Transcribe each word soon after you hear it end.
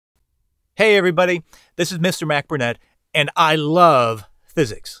Hey everybody, this is Mr. Mac Burnett, and I love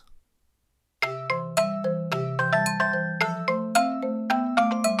physics.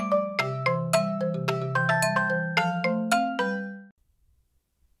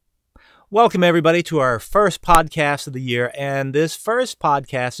 Welcome everybody to our first podcast of the year, and this first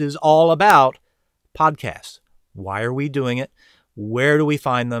podcast is all about podcasts. Why are we doing it? Where do we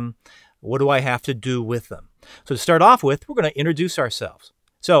find them? What do I have to do with them? So to start off with, we're going to introduce ourselves.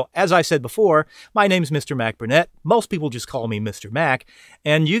 So, as I said before, my name is Mr. Mac Burnett. Most people just call me Mr. Mac,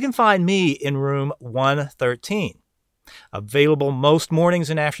 and you can find me in room 113, available most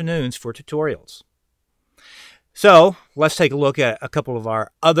mornings and afternoons for tutorials. So, let's take a look at a couple of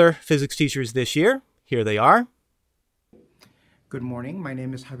our other physics teachers this year. Here they are. Good morning. My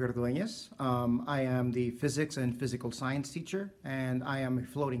name is Javier Dueñas. I am the physics and physical science teacher, and I am a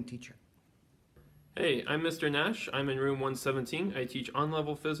floating teacher. Hey, I'm Mr. Nash. I'm in room 117. I teach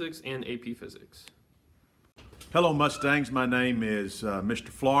on-level physics and AP physics. Hello Mustangs, my name is Mr.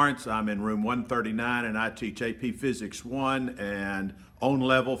 Florence. I'm in room 139 and I teach AP Physics 1 and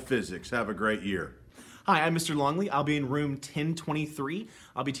on-level physics. Have a great year. Hi, I'm Mr. Longley. I'll be in room 1023.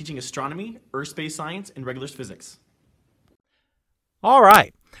 I'll be teaching astronomy, earth-space science, and regular physics. All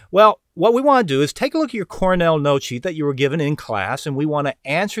right. Well, what we want to do is take a look at your Cornell note sheet that you were given in class, and we want to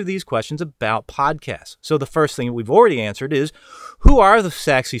answer these questions about podcasts. So the first thing we've already answered is, who are the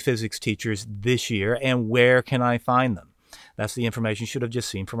SACSI physics teachers this year, and where can I find them? That's the information you should have just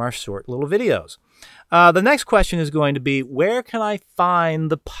seen from our short little videos. The next question is going to be, where can I find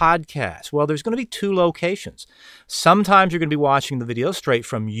the podcast? Well, there's going to be two locations. Sometimes you're going to be watching the video straight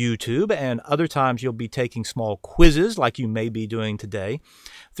from YouTube, and other times you'll be taking small quizzes like you may be doing today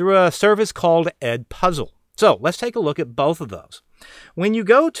through a service called Edpuzzle. So let's take a look at both of those. When you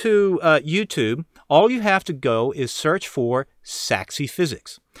go to YouTube, all you have to go is search for SACSI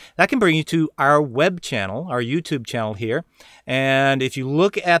Physics. That can bring you to our web channel, our YouTube channel here. And if you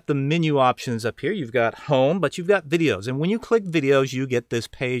look at the menu options up here, you've got home, but you've got videos. And when you click videos, you get this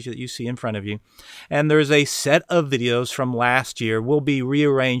page that you see in front of you. And there's a set of videos from last year. We'll be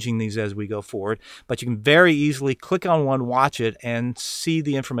rearranging these as we go forward, but you can very easily click on one, watch it, and see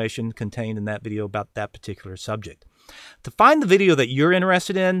the information contained in that video about that particular subject. To find the video that you're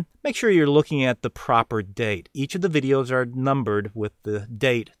interested in, make sure you're looking at the proper date. Each of the videos are numbered with the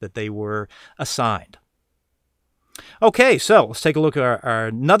date that they were assigned. Okay, so let's take a look at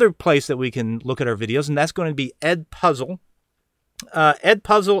another place that we can look at our videos, and that's going to be Edpuzzle.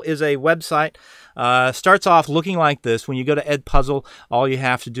 Edpuzzle is a website. Starts off looking like this. When you go to Edpuzzle, all you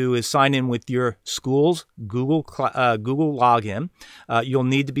have to do is sign in with your school's Google login. You'll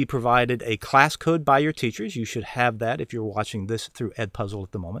need to be provided a class code by your teachers. You should have that if you're watching this through Edpuzzle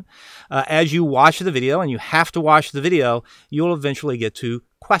at the moment. As you watch the video, and you have to watch the video, you'll eventually get to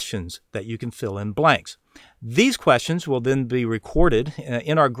questions that you can fill in blanks. These questions will then be recorded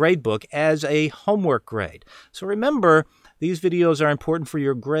in our gradebook as a homework grade. So remember, these videos are important for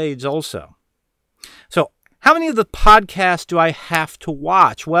your grades also. So how many of the podcasts do I have to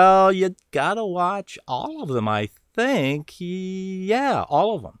watch? Well, you gotta watch all of them, I think. Yeah,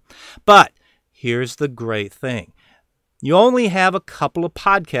 all of them. But here's the great thing. You only have a couple of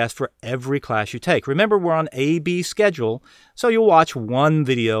podcasts for every class you take. Remember, we're on A-B schedule, so you'll watch one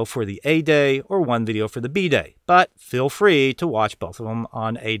video for the A day or one video for the B day. But feel free to watch both of them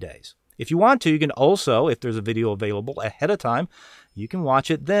on A days. If you want to, you can also, if there's a video available ahead of time, you can watch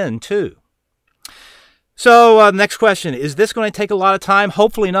it then too. So next question, is this going to take a lot of time?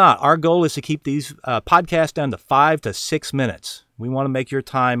 Hopefully not. Our goal is to keep these podcasts down to 5 to 6 minutes. We want to make your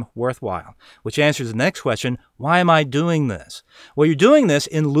time worthwhile, which answers the next question, why am I doing this? Well, you're doing this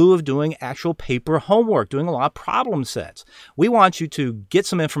in lieu of doing actual paper homework, doing a lot of problem sets. We want you to get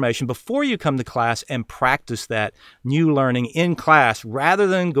some information before you come to class and practice that new learning in class rather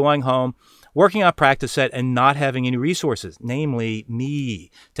than going home, working on a practice set and not having any resources, namely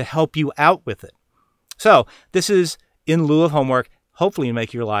me, to help you out with it. So this is in lieu of homework, hopefully to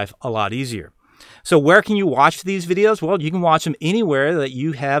make your life a lot easier. So where can you watch these videos? Well, you can watch them anywhere that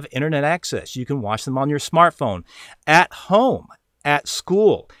you have internet access. You can watch them on your smartphone, at home, at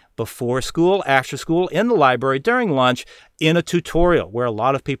school, before school, after school, in the library, during lunch, in a tutorial, where a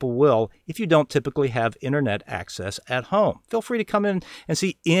lot of people will if you don't typically have internet access at home. Feel free to come in and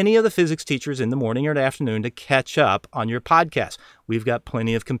see any of the physics teachers in the morning or the afternoon to catch up on your podcast. We've got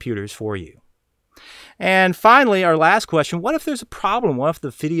plenty of computers for you. And finally, our last question, what if there's a problem? What if the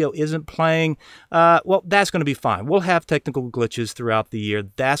video isn't playing? Well, that's going to be fine. We'll have technical glitches throughout the year.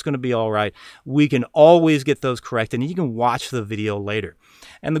 That's going to be all right. We can always get those corrected, and you can watch the video later.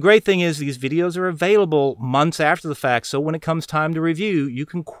 And the great thing is these videos are available months after the fact, so when it comes time to review, you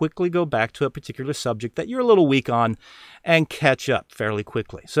can quickly go back to a particular subject that you're a little weak on and catch up fairly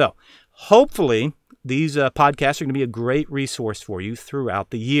quickly. So hopefully these podcasts are going to be a great resource for you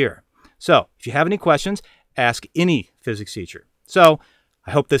throughout the year. So if you have any questions, ask any physics teacher. So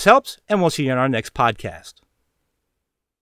I hope this helps, and we'll see you in our next podcast.